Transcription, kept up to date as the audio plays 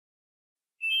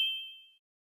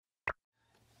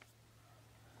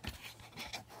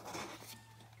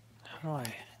How do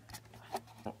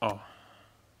I... Oh.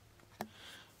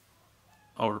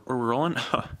 Oh, we're rolling?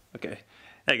 Okay.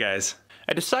 Hey, guys.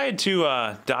 I decided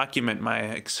to document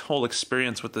my whole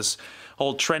experience with this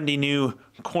whole trendy new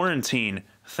quarantine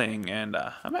thing, and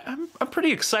I'm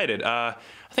pretty excited. I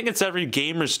think it's every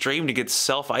gamer's dream to get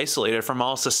self-isolated from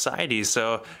all society,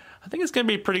 so I think it's going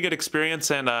to be a pretty good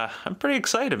experience, and I'm pretty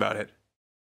excited about it.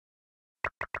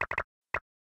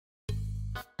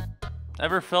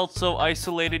 Ever felt so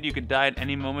isolated you could die at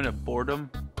any moment of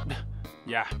boredom?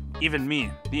 Yeah, even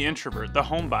me, the introvert, the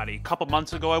homebody. A couple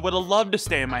months ago, I would have loved to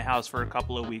stay in my house for a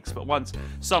couple of weeks, but once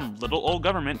some little old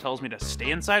government tells me to stay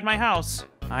inside my house,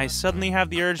 I suddenly have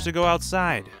the urge to go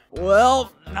outside.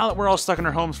 Well, now that we're all stuck in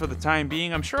our homes for the time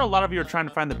being, I'm sure a lot of you are trying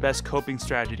to find the best coping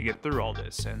strategy to get through all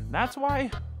this, and that's why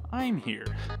I'm here.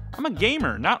 I'm a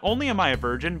gamer. Not only am I a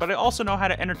virgin, but I also know how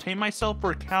to entertain myself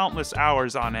for countless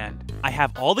hours on end. I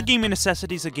have all the gaming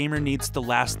necessities a gamer needs to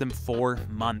last them 4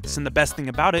 months, and the best thing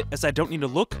about it is I don't need to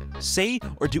look, say,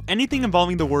 or do anything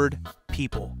involving the word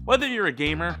people. Whether you're a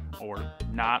gamer or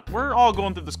not, we're all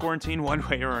going through this quarantine one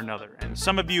way or another, and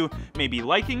some of you may be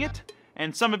liking it,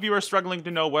 and some of you are struggling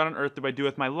to know what on earth do I do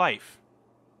with my life.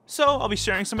 So I'll be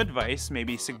sharing some advice,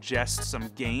 maybe suggest some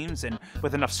games, and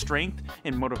with enough strength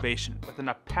and motivation, with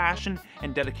enough passion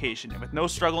and dedication, and with no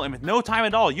struggle and with no time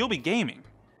at all, you'll be gaming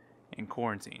in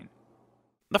quarantine.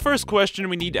 The first question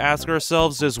we need to ask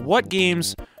ourselves is, what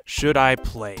games should I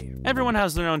play? Everyone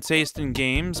has their own taste in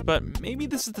games, but maybe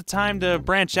this is the time to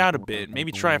branch out a bit,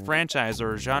 maybe try a franchise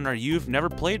or a genre you've never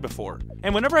played before.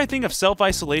 And whenever I think of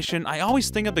self-isolation, I always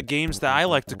think of the games that I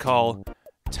like to call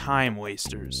time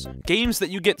wasters. Games that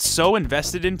you get so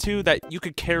invested into that you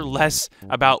could care less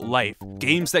about life.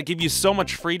 Games that give you so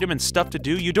much freedom and stuff to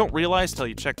do you don't realize till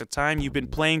you check the time you've been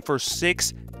playing for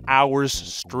 6 hours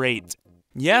straight.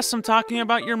 Yes, I'm talking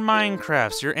about your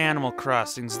Minecrafts, your Animal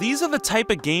Crossings. These are the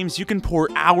type of games you can pour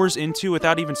hours into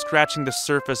without even scratching the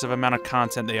surface of amount of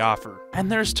content they offer. And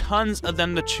there's tons of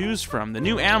them to choose from. The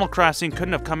new Animal Crossing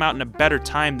couldn't have come out in a better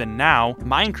time than now.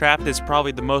 Minecraft is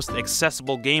probably the most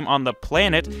accessible game on the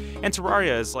planet, and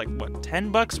Terraria is like, what,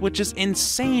 $10? Which is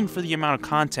insane for the amount of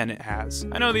content it has.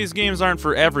 I know these games aren't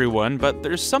for everyone, but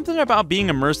there's something about being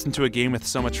immersed into a game with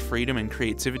so much freedom and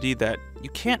creativity that you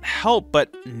can't help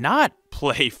but not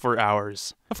play for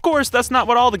hours. Of course, that's not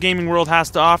what all the gaming world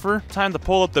has to offer. Time to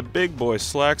pull up the big boy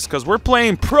slacks, cause we're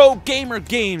playing pro gamer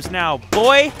games now,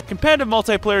 boy! Competitive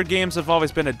multiplayer games have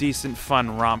always been a decent,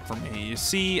 fun romp for me. You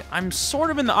see, I'm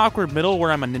sort of in the awkward middle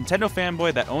where I'm a Nintendo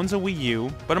fanboy that owns a Wii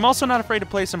U, but I'm also not afraid to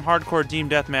play some hardcore team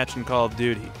deathmatch in Call of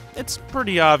Duty. It's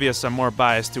pretty obvious I'm more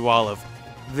biased to all of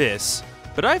this,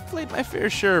 but I've played my fair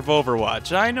share of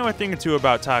Overwatch. I know a thing or two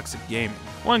about toxic gaming.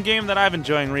 One game that I've been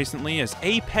enjoying recently is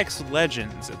Apex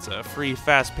Legends. It's a free,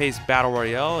 fast-paced battle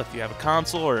royale. If you have a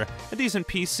console or a decent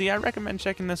PC, I recommend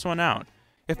checking this one out.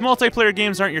 If multiplayer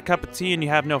games aren't your cup of tea and you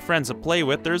have no friends to play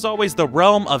with, there's always the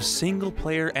realm of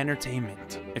single-player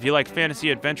entertainment. If you like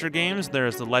fantasy adventure games,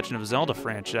 there's the Legend of Zelda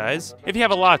franchise. If you have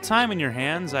a lot of time in your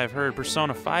hands, I've heard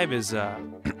Persona 5 is,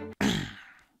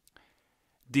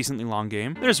 decently long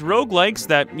game. There's roguelikes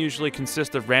that usually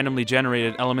consist of randomly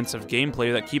generated elements of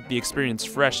gameplay that keep the experience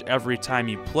fresh every time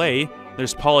you play.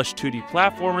 There's polished 2D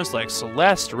platformers like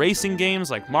Celeste, racing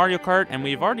games like Mario Kart, and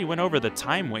we've already went over the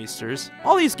time wasters.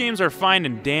 All these games are fine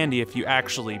and dandy if you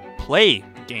actually play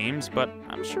games, but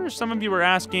I'm sure some of you are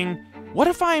asking, what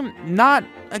if I'm not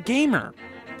a gamer?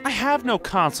 I have no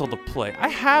console to play. I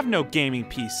have no gaming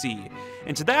PC.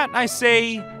 And to that I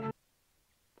say,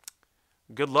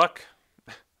 good luck.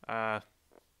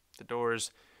 The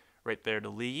door's right there to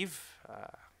leave.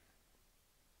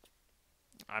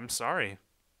 I'm sorry.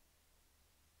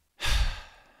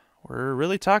 We're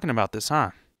really talking about this,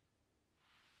 huh?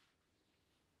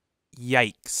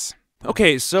 Yikes.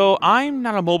 Okay, so I'm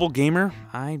not a mobile gamer.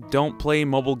 I don't play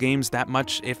mobile games that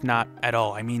much, if not at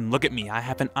all. I mean, look at me. I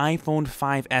have an iPhone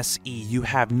 5 SE. You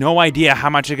have no idea how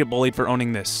much I get bullied for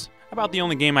owning this. About the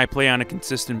only game I play on a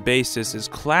consistent basis is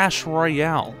Clash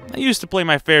Royale. I used to play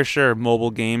my fair share of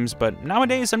mobile games, but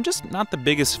nowadays I'm just not the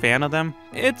biggest fan of them.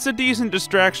 It's a decent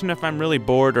distraction if I'm really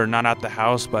bored or not at the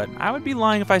house, but I would be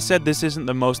lying if I said this isn't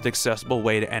the most accessible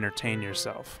way to entertain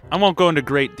yourself. I won't go into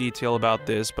great detail about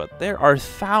this, but there are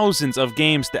thousands of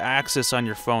games to access on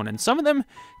your phone, and some of them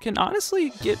can honestly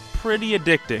get pretty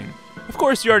addicting. Of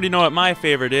course, you already know what my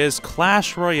favorite is,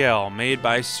 Clash Royale, made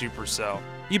by Supercell.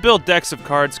 You build decks of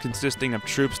cards consisting of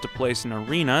troops to place in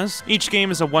arenas. Each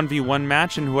game is a 1v1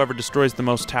 match, and whoever destroys the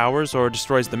most towers or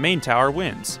destroys the main tower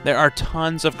wins. There are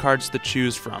tons of cards to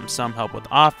choose from. Some help with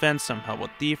offense, some help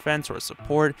with defense or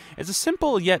support. It's a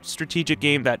simple yet strategic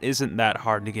game that isn't that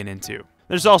hard to get into.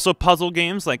 There's also puzzle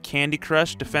games like Candy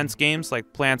Crush, defense games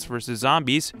like Plants vs.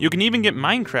 Zombies. You can even get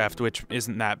Minecraft, which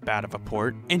isn't that bad of a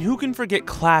port. And who can forget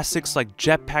classics like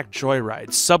Jetpack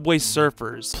Joyride, Subway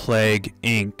Surfers, Plague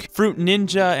Inc., Fruit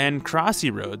Ninja, and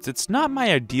Crossy Roads. It's not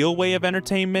my ideal way of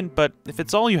entertainment, but if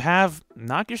it's all you have,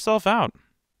 knock yourself out.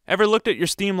 Ever looked at your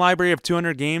Steam library of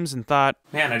 200 games and thought,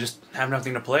 man, I just have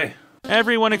nothing to play?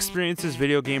 Everyone experiences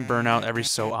video game burnout every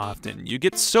so often. You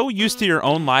get so used to your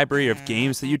own library of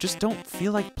games that you just don't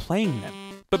feel like playing them.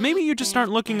 But maybe you just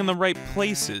aren't looking in the right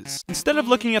places. Instead of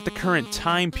looking at the current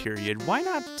time period, why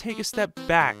not take a step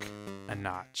back a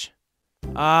notch?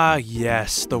 Ah,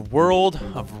 yes, the world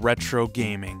of retro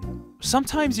gaming.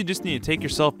 Sometimes you just need to take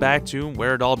yourself back to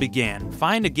where it all began.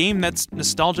 Find a game that's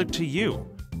nostalgic to you.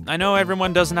 I know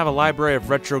everyone doesn't have a library of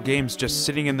retro games just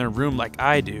sitting in their room like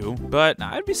I do, but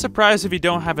I'd be surprised if you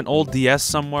don't have an old DS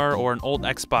somewhere or an old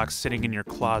Xbox sitting in your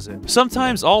closet.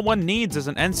 Sometimes all one needs is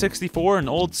an N64, an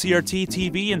old CRT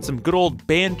TV, and some good old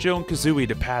Banjo and Kazooie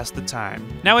to pass the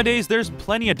time. Nowadays, there's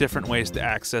plenty of different ways to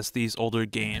access these older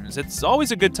games. It's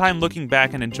always a good time looking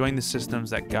back and enjoying the systems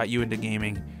that got you into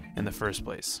gaming in the first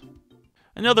place.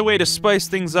 Another way to spice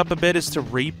things up a bit is to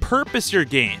repurpose your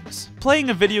games. Playing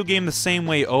a video game the same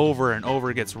way over and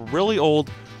over gets really old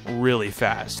really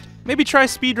fast. Maybe try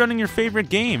speedrunning your favorite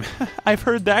game. I've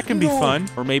heard that can be fun.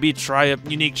 Or maybe try a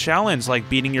unique challenge like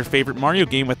beating your favorite Mario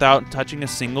game without touching a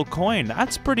single coin.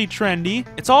 That's pretty trendy.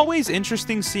 It's always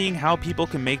interesting seeing how people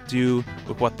can make do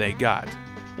with what they got.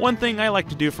 One thing I like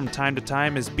to do from time to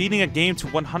time is beating a game to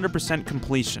 100%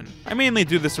 completion. I mainly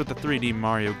do this with the 3D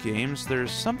Mario games.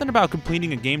 There's something about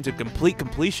completing a game to complete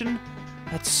completion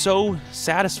that's so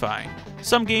satisfying.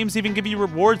 Some games even give you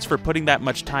rewards for putting that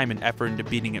much time and effort into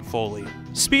beating it fully.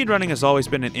 Speedrunning has always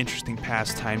been an interesting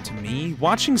pastime to me.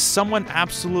 Watching someone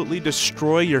absolutely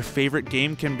destroy your favorite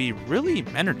game can be really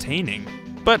entertaining.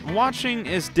 But watching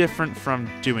is different from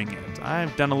doing it.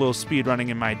 I've done a little speedrunning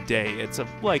in my day. It's a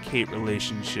like-hate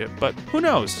relationship, but who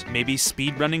knows? Maybe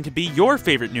speedrunning could be your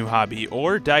favorite new hobby,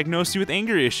 or diagnose you with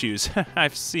anger issues.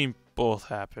 I've seen both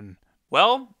happen.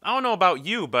 Well, I don't know about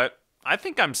you, but I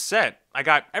think I'm set. I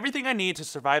got everything I need to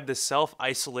survive this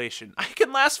self-isolation. I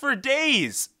can last for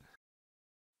days!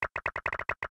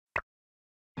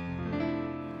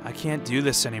 I can't do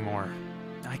this anymore.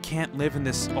 I can't live in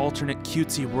this alternate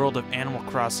cutesy world of Animal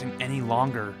Crossing any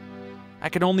longer. I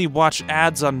can only watch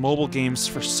ads on mobile games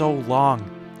for so long,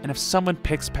 and if someone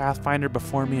picks Pathfinder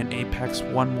before me in Apex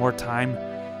one more time,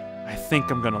 I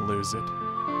think I'm gonna lose it.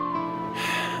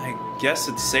 I guess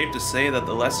it's safe to say that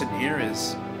the lesson here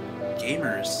is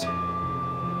gamers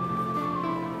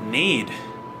need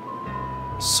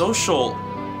social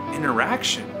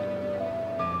interaction.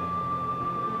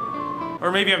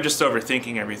 Or maybe I'm just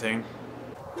overthinking everything.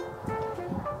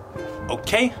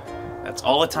 Okay, that's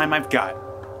all the time I've got.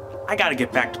 I gotta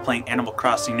get back to playing Animal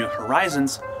Crossing New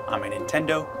Horizons on my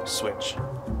Nintendo Switch.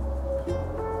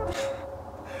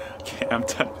 Okay, I'm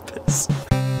done with this.